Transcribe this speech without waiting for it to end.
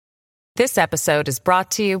This episode is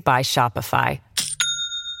brought to you by Shopify.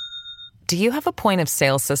 Do you have a point of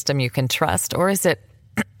sale system you can trust, or is it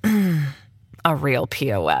a real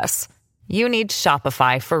POS? You need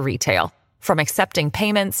Shopify for retail. From accepting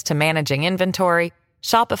payments to managing inventory,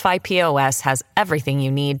 Shopify POS has everything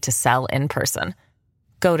you need to sell in person.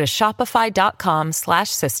 Go to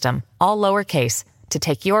shopify.com/system, all lowercase, to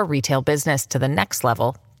take your retail business to the next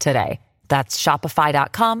level today. That's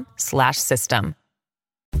shopify.com/system.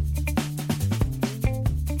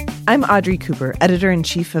 I'm Audrey Cooper,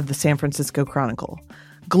 editor-in-chief of the San Francisco Chronicle.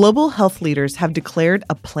 Global health leaders have declared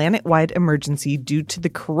a planet-wide emergency due to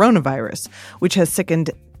the coronavirus, which has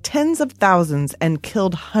sickened tens of thousands and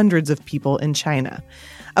killed hundreds of people in China.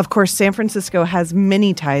 Of course, San Francisco has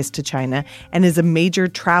many ties to China and is a major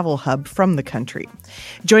travel hub from the country.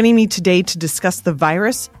 Joining me today to discuss the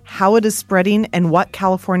virus, how it is spreading, and what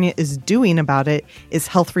California is doing about it is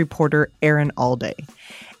health reporter Aaron Alday.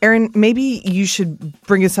 Aaron, maybe you should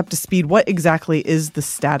bring us up to speed. What exactly is the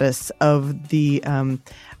status of the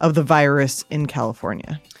virus in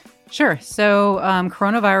California? Sure. So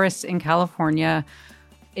coronavirus in California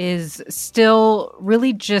is still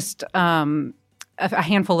really just a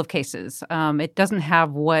handful of cases. It doesn't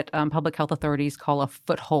have what public health authorities call a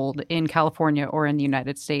foothold in California or in the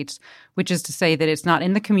United States, which is to say that it's not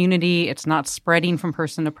in the community, it's not spreading from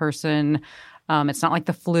person to person. It's not like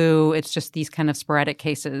the flu. It's just these kind of sporadic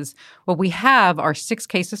cases. What we have are 6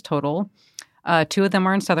 cases total. 2 of them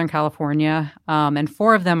are in Southern California, and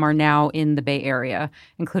 4 of them are now in the Bay Area,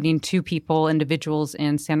 including 2 individuals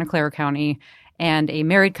in Santa Clara County and a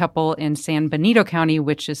married couple in San Benito County,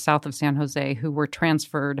 which is south of San Jose, who were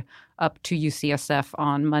transferred up to UCSF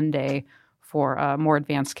on Monday for more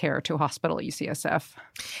advanced care to a hospital at UCSF.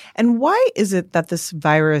 And why is it that this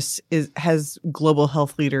virus has global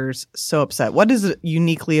health leaders so upset? What is it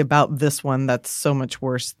uniquely about this one that's so much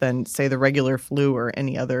worse than, say, the regular flu or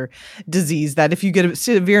any other disease that if you get a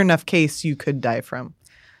severe enough case, you could die from?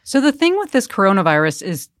 So the thing with this coronavirus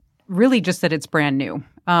is really just that it's brand new.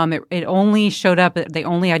 It only showed up, they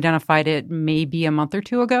only identified it maybe a month or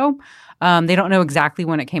 2 ago. They don't know exactly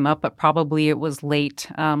when it came up, but probably it was late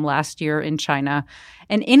last year in China.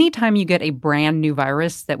 And anytime you get a brand new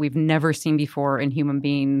virus that we've never seen before in human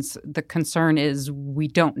beings, the concern is we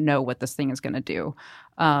don't know what this thing is going to do.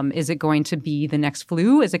 Is it going to be the next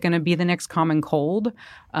flu? Is it going to be the next common cold?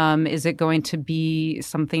 Is it going to be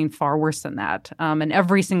something far worse than that? And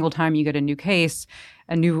every single time you get a new case,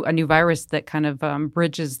 a new virus that kind of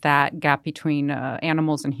bridges that gap between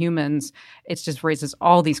animals and humans, it just raises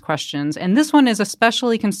all these questions. And this one is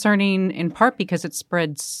especially concerning in part because it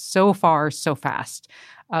spread so far so fast.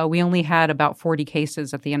 We only had about 40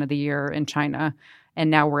 cases at the end of the year in China,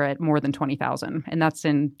 and now we're at more than 20,000, and that's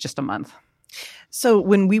in just a month. So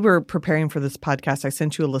when we were preparing for this podcast, I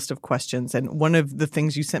sent you a list of questions. And one of the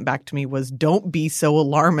things you sent back to me was, don't be so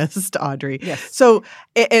alarmist, Audrey. Yes. So,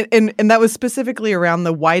 and that was specifically around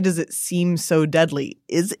the why does it seem so deadly?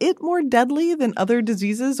 Is it more deadly than other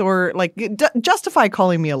diseases, or justify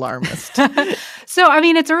calling me alarmist? So, I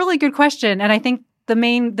mean, it's a really good question. And I think the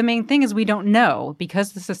main thing is we don't know,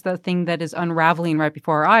 because this is the thing that is unraveling right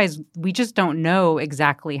before our eyes. We just don't know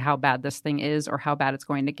exactly how bad this thing is or how bad it's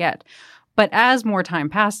going to get. But as more time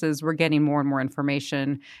passes, we're getting more and more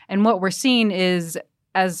information. And what we're seeing is,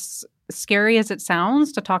 as scary as it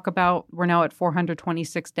sounds to talk about, we're now at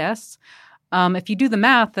 426 deaths. If you do the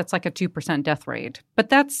math, that's like a 2% death rate. But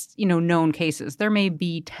that's, known cases. There may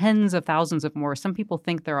be tens of thousands of more. Some people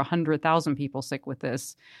think there are 100,000 people sick with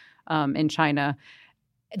this in China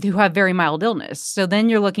who have very mild illness. So then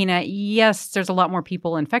you're looking at, yes, there's a lot more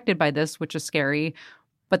people infected by this, which is scary,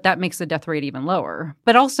 but that makes the death rate even lower.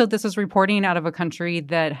 But also, this is reporting out of a country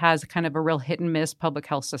that has kind of a real hit and miss public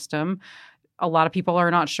health system. A lot of people are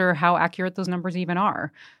not sure how accurate those numbers even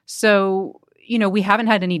are. So, we haven't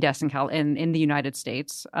had any deaths in the United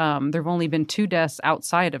States. There have only been 2 deaths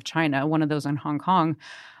outside of China, one of those in Hong Kong.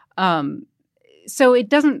 So it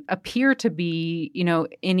doesn't appear to be,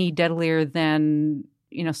 any deadlier than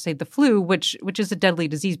say the flu, which is a deadly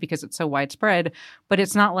disease because it's so widespread, but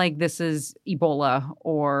it's not like this is Ebola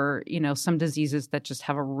or, some diseases that just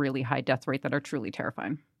have a really high death rate that are truly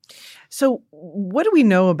terrifying. So what do we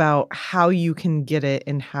know about how you can get it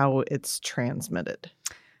and how it's transmitted?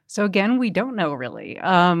 So again, we don't know really.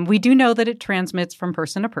 We do know that it transmits from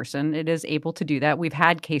person to person. It is able to do that. We've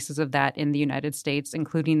had cases of that in the United States,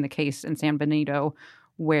 including the case in San Benito,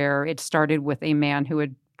 where it started with a man who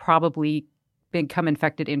had probably become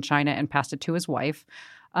infected in China and passed it to his wife.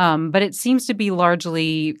 But it seems to be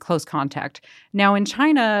largely close contact. Now, in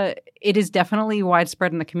China, it is definitely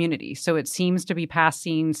widespread in the community. So it seems to be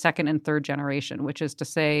passing second and third generation, which is to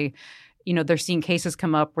say, they're seeing cases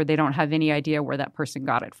come up where they don't have any idea where that person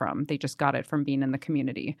got it from. They just got it from being in the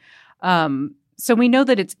community. So we know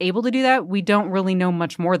that it's able to do that. We don't really know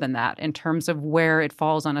much more than that in terms of where it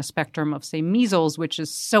falls on a spectrum of, say, measles, which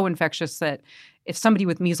is so infectious that if somebody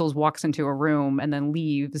with measles walks into a room and then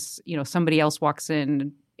leaves, somebody else walks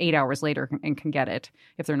in 8 hours later and can get it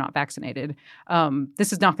if they're not vaccinated.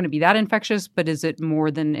 This is not going to be that infectious, but is it more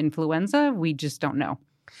than influenza? We just don't know.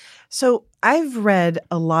 So I've read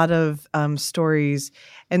a lot of stories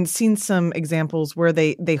and seen some examples where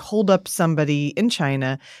they hold up somebody in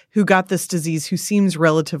China who got this disease who seems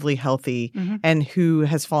relatively healthy and who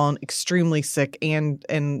has fallen extremely sick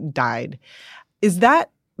and died. Is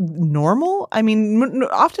that normal? I mean,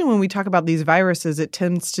 often when we talk about these viruses, it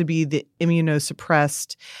tends to be the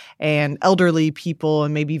immunosuppressed and elderly people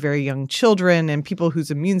and maybe very young children and people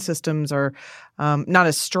whose immune systems are not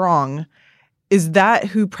as strong. Is that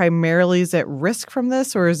who primarily is at risk from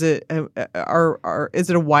this, or is it is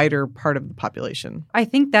it a wider part of the population? I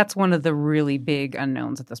think that's one of the really big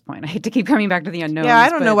unknowns at this point. I hate to keep coming back to the unknowns. Yeah, I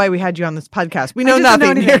don't know why we had you on this podcast. We know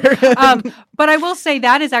nothing here. But I will say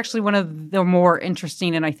that is actually one of the more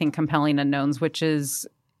interesting and I think compelling unknowns, which is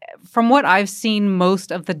from what I've seen,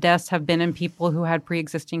 most of the deaths have been in people who had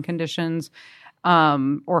pre-existing conditions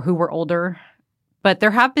or who were older. But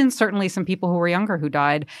there have been certainly some people who were younger who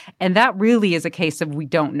died. And that really is a case of we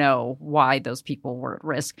don't know why those people were at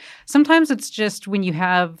risk. Sometimes it's just when you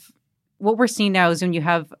have – what we're seeing now is when you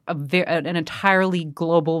have an entirely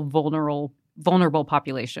global vulnerable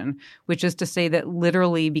population, which is to say that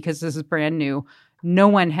literally because this is brand new, no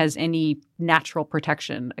one has any natural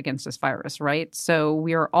protection against this virus, right? So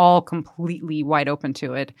we are all completely wide open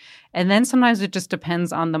to it. And then sometimes it just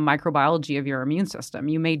depends on the microbiology of your immune system.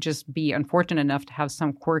 You may just be unfortunate enough to have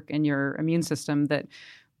some quirk in your immune system that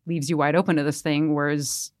leaves you wide open to this thing,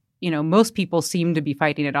 whereas, most people seem to be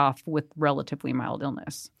fighting it off with relatively mild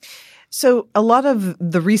illness. So a lot of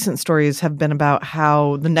the recent stories have been about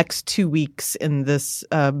how the next 2 weeks in this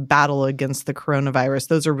battle against the coronavirus,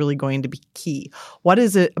 those are really going to be key. What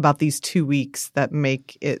is it about these 2 weeks that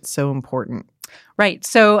make it so important? Right.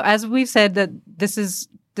 So as we've said, that this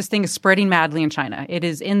thing is spreading madly in China. It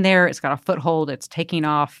is in there. It's got a foothold. It's taking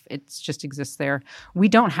off. It just exists there. We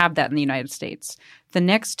don't have that in the United States. The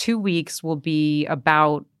next 2 weeks will be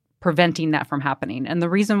about preventing that from happening. And the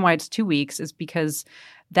reason why it's 2 weeks is because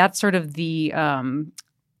that's sort of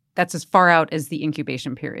that's as far out as the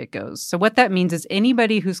incubation period goes. So what that means is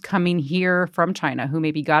anybody who's coming here from China, who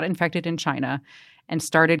maybe got infected in China and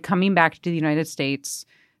started coming back to the United States,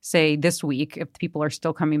 say this week, if people are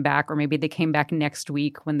still coming back, or maybe they came back next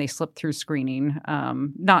week when they slipped through screening,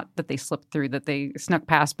 not that they slipped through, that they snuck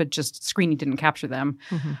past, but just screening didn't capture them.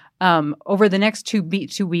 Over the next 2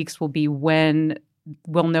 weeks will be when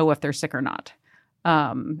we'll know if they're sick or not.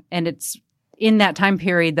 And it's in that time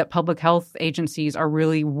period that public health agencies are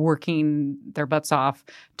really working their butts off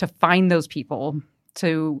to find those people,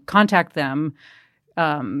 to contact them,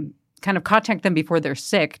 kind of contact them before they're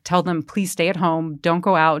sick, tell them, please stay at home, don't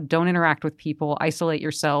go out, don't interact with people, isolate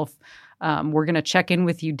yourself. We're going to check in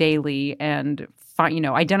with you daily and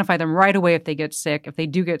identify them right away if they get sick. If they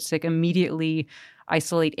do get sick, immediately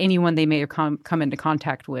isolate anyone they may have come into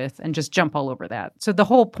contact with and just jump all over that. So the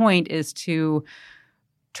whole point is to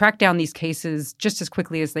track down these cases just as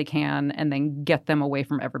quickly as they can and then get them away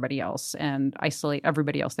from everybody else and isolate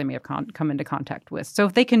everybody else they may have come into contact with. So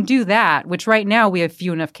if they can do that, which right now we have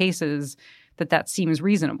few enough cases that seems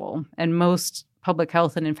reasonable, and most public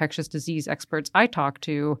health and infectious disease experts I talk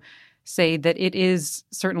to say that it is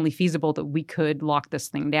certainly feasible that we could lock this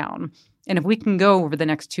thing down. And if we can go over the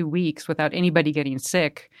next 2 weeks without anybody getting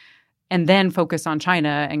sick and then focus on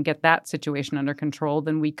China and get that situation under control,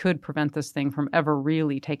 then we could prevent this thing from ever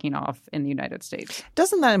really taking off in the United States.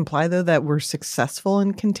 Doesn't that imply, though, that we're successful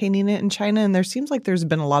in containing it in China? And there seems like there's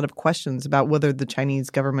been a lot of questions about whether the Chinese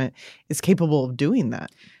government is capable of doing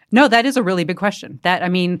that. No, that is a really big question.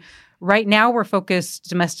 Right now we're focused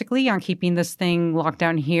domestically on keeping this thing locked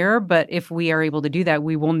down here. But if we are able to do that,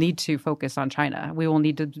 we will need to focus on China.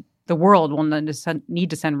 The world will need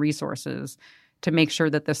to send resources to make sure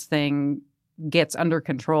that this thing gets under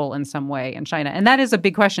control in some way in China. And that is a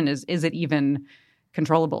big question, is it even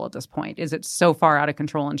controllable at this point? Is it so far out of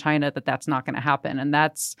control in China that that's not going to happen? And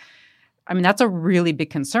that's a really big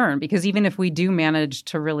concern, because even if we do manage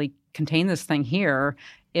to really contain this thing here,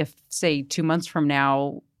 if, say, 2 months from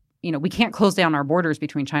now, we can't close down our borders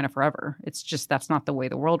between China forever. It's just that's not the way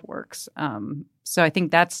the world works. So I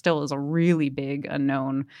think that still is a really big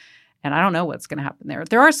unknown. And I don't know what's going to happen there.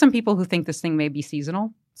 There are some people who think this thing may be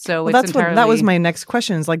seasonal. So well, that was my next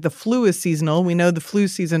question. Is like the flu is seasonal. We know the flu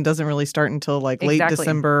season doesn't really start until like late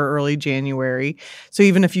December, early January. So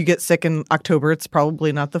even if you get sick in October, it's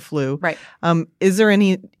probably not the flu. Right. Is there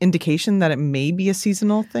any indication that it may be a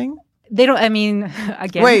seasonal thing? They don't, again.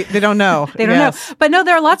 Wait, they don't know. They don't know. But no,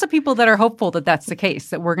 there are lots of people that are hopeful that that's the case,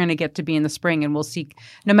 that we're going to get to be in the spring and we'll see,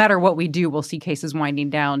 no matter what we do, we'll see cases winding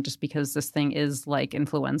down just because this thing is like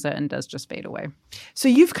influenza and does just fade away. So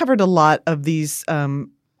you've covered a lot of these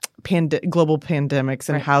global pandemics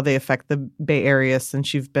and how they affect the Bay Area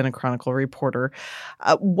since you've been a Chronicle reporter.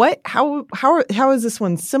 How is this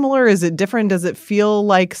one similar? Is it different? Does it feel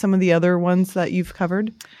like some of the other ones that you've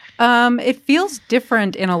covered? It feels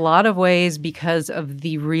different in a lot of ways because of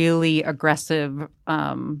the really aggressive /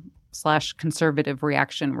 conservative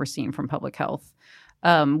reaction we're seeing from public health.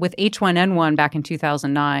 With H1N1 back in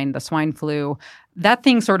 2009, the swine flu, that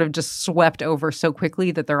thing sort of just swept over so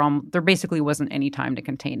quickly that there basically wasn't any time to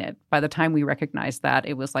contain it. By the time we recognized that,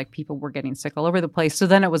 it was like people were getting sick all over the place. So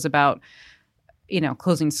then it was about,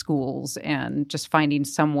 closing schools and just finding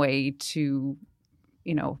some way to,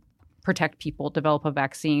 protect people, develop a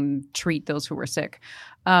vaccine, treat those who were sick.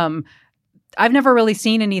 I've never really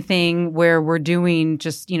seen anything where we're doing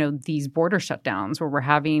just, these border shutdowns where we're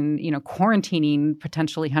having, quarantining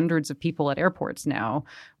potentially hundreds of people at airports now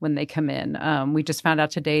when they come in. We just found out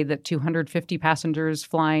today that 250 passengers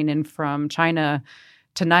flying in from China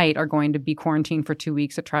tonight are going to be quarantined for 2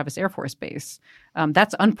 weeks at Travis Air Force Base.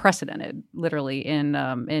 That's unprecedented, literally,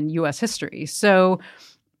 in U.S. history. So,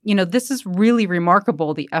 this is really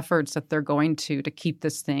remarkable, the efforts that they're going to keep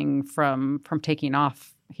this thing from taking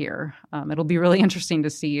off here. It'll be really interesting to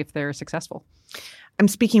see if they're successful. I'm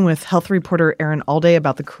speaking with health reporter Erin Alday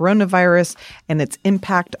about the coronavirus and its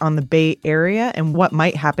impact on the Bay Area and what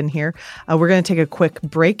might happen here. We're going to take a quick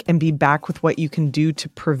break and be back with what you can do to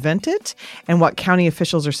prevent it and what county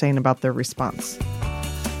officials are saying about their response.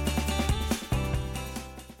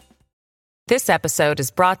 This episode is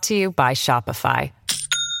brought to you by Shopify.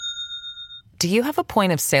 Do you have a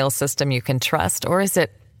point of sale system you can trust, or is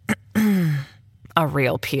it a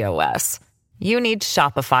real POS? You need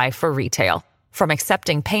Shopify for retail. From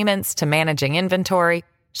accepting payments to managing inventory,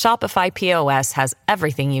 Shopify POS has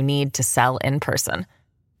everything you need to sell in person.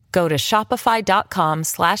 Go to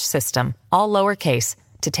shopify.com/system, all lowercase,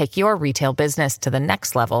 to take your retail business to the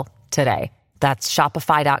next level today. That's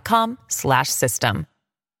shopify.com/system.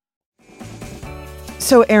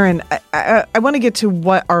 So, Erin, I want to get to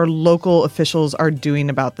what our local officials are doing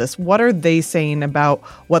about this. What are they saying about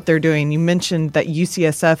what they're doing? You mentioned that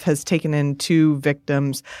UCSF has taken in 2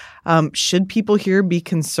 victims. Should people here be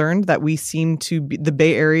concerned that we seem to be, the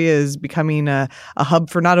Bay Area is becoming a hub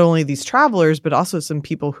for not only these travelers, but also some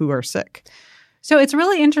people who are sick? So it's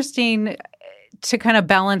really interesting to kind of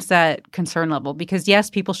balance that concern level because, yes,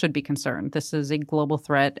 people should be concerned. This is a global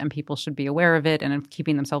threat and people should be aware of it and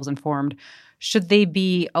keeping themselves informed. Should they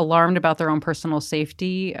be alarmed about their own personal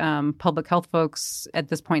safety? Public health folks at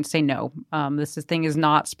this point say no. This thing is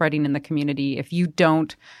not spreading in the community. If you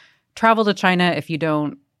don't travel to China, if you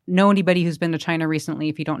don't know anybody who's been to China recently,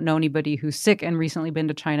 if you don't know anybody who's sick and recently been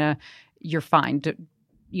to China, you're fine.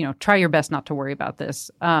 Try your best not to worry about this.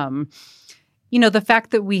 The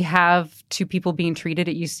fact that we have 2 people being treated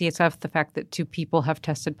at UCSF, the fact that 2 people have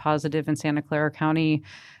tested positive in Santa Clara County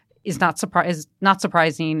is not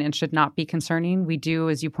surprising and should not be concerning. We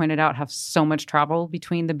do, as you pointed out, have so much travel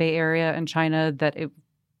between the Bay Area and China that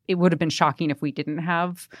it would have been shocking if we didn't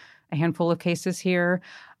have a handful of cases here.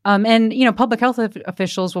 And public health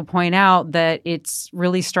officials will point out that it's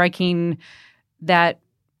really striking that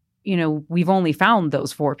we've only found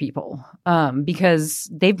those 4 people because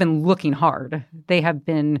they've been looking hard. They have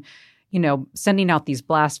been, sending out these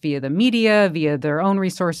blasts via the media, via their own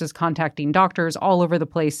resources, contacting doctors all over the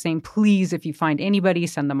place saying, please, if you find anybody,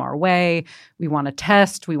 send them our way. We want to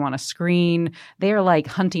test. We want to screen. They are like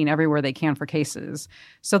hunting everywhere they can for cases.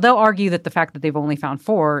 So they'll argue that the fact that they've only found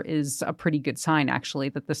 4 is a pretty good sign, actually,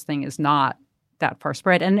 that this thing is not that far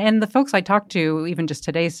spread. And the folks I talked to, even just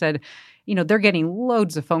today, said, they're getting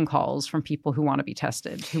loads of phone calls from people who want to be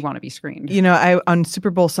tested, who want to be screened. On Super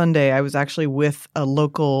Bowl Sunday, I was actually with a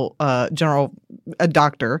local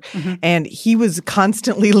doctor, mm-hmm. and he was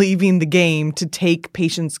constantly leaving the game to take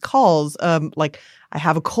patients' calls, like, I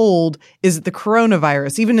have a cold. Is it the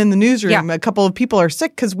coronavirus? Even in the newsroom, a couple of people are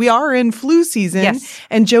sick because we are in flu season. Yes.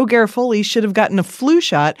 And Joe Garofoli should have gotten a flu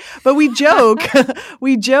shot. But we joke,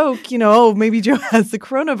 maybe Joe has the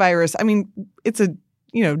coronavirus. I mean, it's a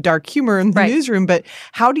dark humor in the Right. newsroom. But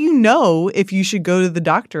how do you know if you should go to the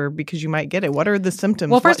doctor because you might get it? What are the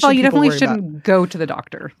symptoms? Well, first What of all, should you people definitely worry shouldn't about? go to the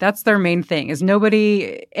doctor. That's their main thing is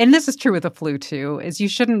nobody, and this is true with the flu too, is you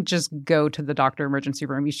shouldn't just go to the doctor emergency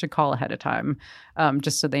room. You should call ahead of time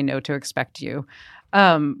just so they know to expect you.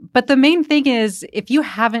 But the main thing is if you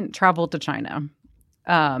haven't traveled to China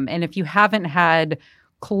and if you haven't had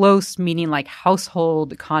close, meaning like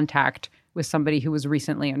household contact with somebody who was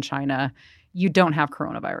recently in China, you don't have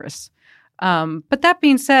coronavirus. But that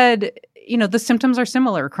being said, the symptoms are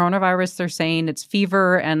similar. Coronavirus, they're saying it's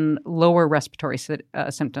fever and lower respiratory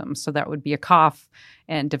symptoms. So that would be a cough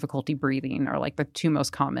and difficulty breathing are like the two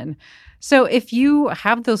most common. So if you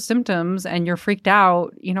have those symptoms and you're freaked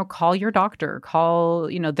out, call your doctor.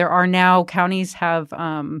 There are now counties have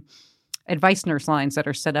advice nurse lines that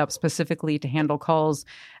are set up specifically to handle calls.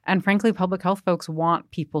 And frankly, public health folks want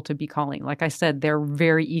people to be calling. Like I said, they're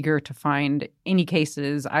very eager to find any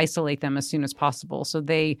cases, isolate them as soon as possible. So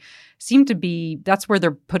they seem to be, that's where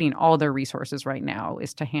they're putting all their resources right now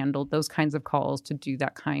is to handle those kinds of calls, to do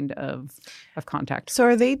that kind of contact. So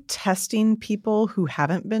are they testing people who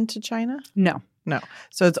haven't been to China? No. No.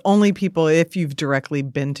 So it's only people if you've directly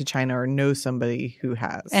been to China or know somebody who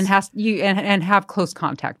has. And have close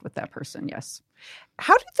contact with that person, yes.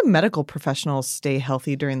 How do the medical professionals stay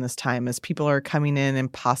healthy during this time as people are coming in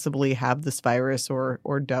and possibly have this virus or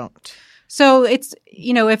don't? So it's,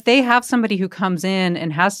 if they have somebody who comes in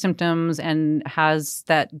and has symptoms and has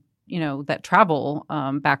that, that travel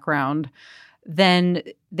background, then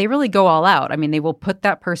they really go all out. I mean, they will put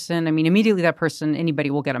that person, immediately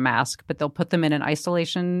anybody will get a mask, but they'll put them in an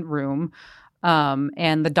isolation room.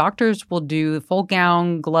 And the doctors will do full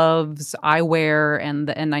gown, gloves, eyewear, and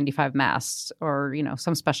the N95 masks or,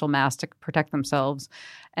 some special mask to protect themselves.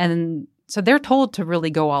 And so they're told to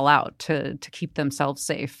really go all out to keep themselves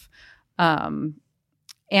safe.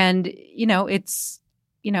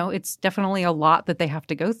 It's definitely a lot that they have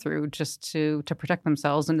to go through just to protect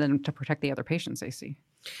themselves and then to protect the other patients they see.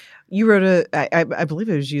 You wrote I believe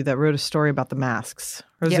it was you that wrote a story about the masks.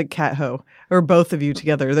 Or is Yep. it Kat Ho? Or both of you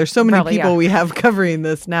together? There's so many Probably, people yeah. we have covering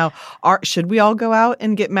this now. Should we all go out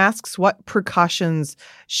and get masks? What precautions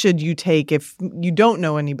should you take if you don't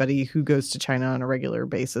know anybody who goes to China on a regular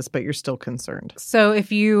basis, but you're still concerned? So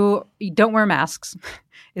if you don't wear masks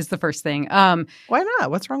is the first thing. Why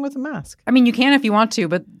not? What's wrong with a mask? You can if you want to,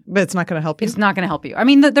 but But it's not going to help you? it's not going to help you.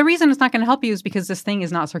 The reason it's not going to help you is because this thing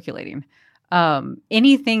is not circulating.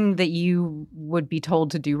 Anything that you would be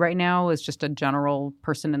told to do right now as just a general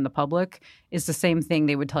person in the public is the same thing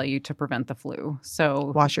they would tell you to prevent the flu.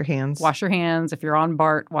 So Wash your hands. wash your hands. If you're on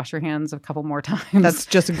BART, wash your hands a couple more times. That's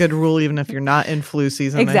just a good rule, even if you're not in flu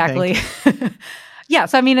season. exactly. I think.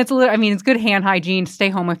 Yes, it's good hand hygiene. Stay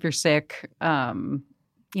home if you're sick.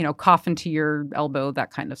 Cough into your elbow,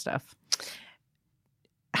 that kind of stuff.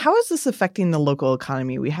 How is this affecting the local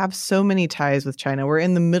economy? We have so many ties with China. We're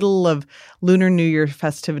in the middle of Lunar New Year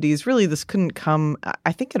festivities. Really, this couldn't come,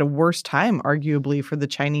 I think, at a worse time, arguably, for the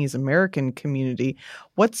Chinese American community.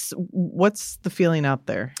 What's the feeling out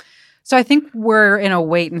there? So I think we're in a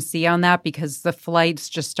wait and see on that because the flights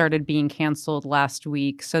just started being canceled last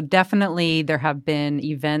week. So definitely there have been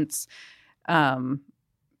events,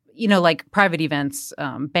 like private events,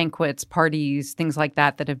 banquets, parties, things like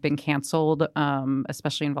that have been canceled,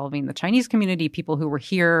 especially involving the Chinese community, people who were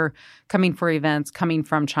here coming for events, coming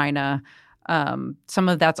from China. Some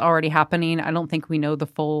of that's already happening. I don't think we know the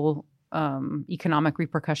full economic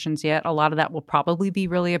repercussions yet. A lot of that will probably be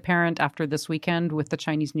really apparent after this weekend with the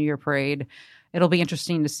Chinese New Year parade. It'll be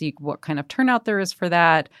interesting to see what kind of turnout there is for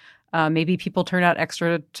that. Maybe people turn out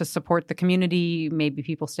extra to support the community. Maybe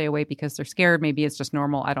people stay away because they're scared. Maybe it's just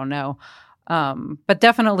normal. I don't know. But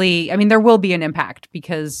definitely, there will be an impact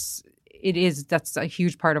because that's a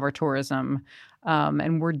huge part of our tourism.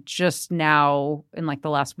 And we're just now in the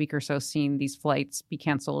last week or so seeing these flights be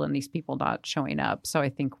canceled and these people not showing up. So I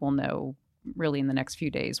think we'll know really in the next few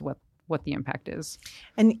days what the impact is.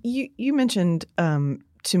 And you mentioned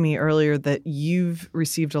to me earlier that you've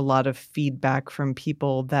received a lot of feedback from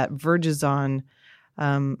people that verges on,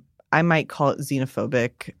 I might call it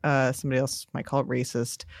xenophobic. Somebody else might call it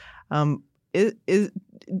racist. Can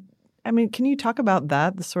you talk about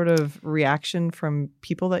that, the sort of reaction from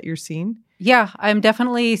people that you're seeing? Yeah, I'm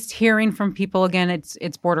definitely hearing from people, again,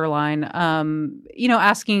 it's borderline,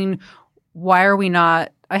 asking why are we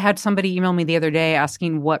not, I had somebody email me the other day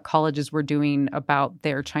asking what colleges were doing about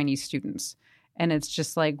their Chinese students. And it's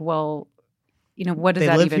just like, well, what does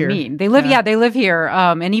that even mean? They live, they live here.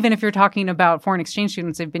 And even if you're talking about foreign exchange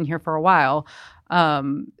students, they've been here for a while.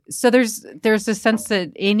 So there's a sense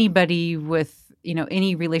that anybody with,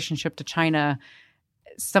 any relationship to China,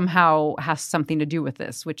 somehow has something to do with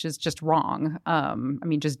this, which is just wrong.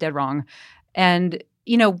 Just dead wrong. And,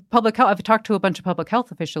 public health, I've talked to a bunch of public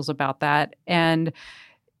health officials about that. And,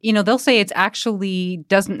 they'll say it's actually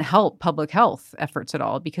doesn't help public health efforts at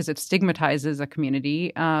all because it stigmatizes a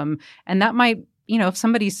community. And that might, if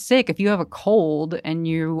somebody's sick, if you have a cold and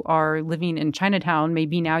you are living in Chinatown,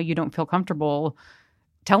 maybe now you don't feel comfortable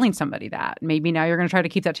telling somebody that. Maybe now you're going to try to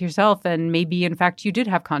keep that to yourself. And maybe, in fact, you did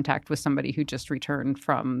have contact with somebody who just returned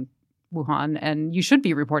from Wuhan, and you should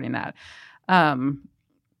be reporting that.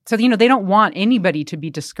 So, they don't want anybody to be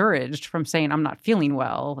discouraged from saying, I'm not feeling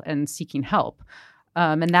well and seeking help.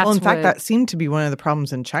 And that's in fact, that seemed to be one of the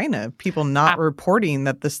problems in China. People not reporting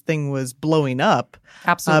that this thing was blowing up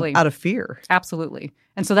absolutely out of fear. Absolutely.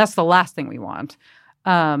 And so that's the last thing we want.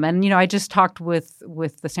 I just talked with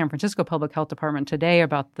the San Francisco Public Health Department today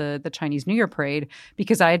about the Chinese New Year parade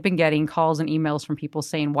because I had been getting calls and emails from people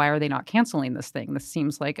saying, why are they not canceling this thing? This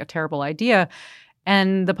seems like a terrible idea.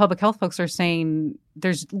 And the public health folks are saying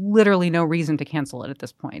there's literally no reason to cancel it at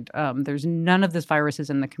this point. There's none of this virus is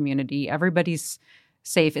in the community. Everybody's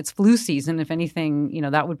safe. It's flu season. If anything,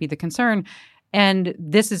 that would be the concern. And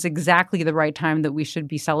this is exactly the right time that we should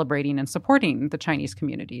be celebrating and supporting the Chinese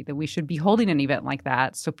community, that we should be holding an event like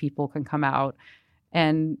that so people can come out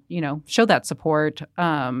and, show that support.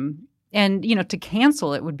 To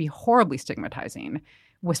cancel it would be horribly stigmatizing,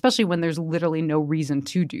 especially when there's literally no reason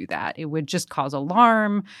to do that. It would just cause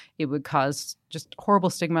alarm. It would cause just horrible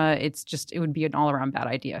stigma. It would be an all-around bad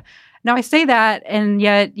idea. Now, I say that, and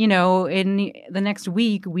yet, in the next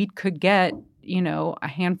week, we could get, a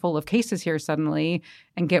handful of cases here suddenly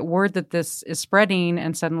and get word that this is spreading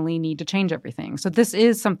and suddenly need to change everything. So this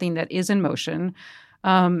is something that is in motion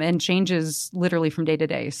and changes literally from day to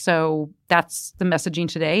day. So that's the messaging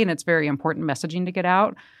today, and it's very important messaging to get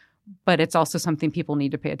out. But it's also something people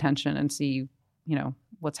need to pay attention and see,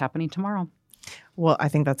 what's happening tomorrow. Well, I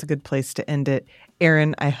think that's a good place to end it.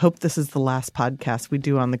 Erin, I hope this is the last podcast we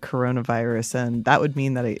do on the coronavirus, and that would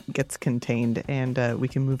mean that it gets contained and we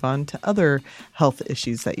can move on to other health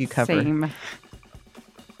issues that you cover. Same.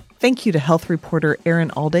 Thank you to health reporter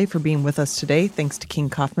Erin Allday for being with us today. Thanks to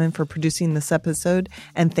King Kaufman for producing this episode,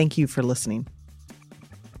 and thank you for listening.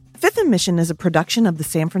 Fifth and Mission is a production of the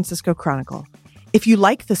San Francisco Chronicle. If you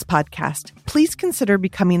like this podcast, please consider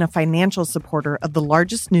becoming a financial supporter of the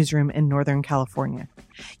largest newsroom in Northern California.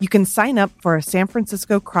 You can sign up for a San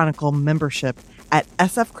Francisco Chronicle membership at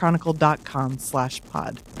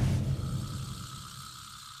sfchronicle.com/pod.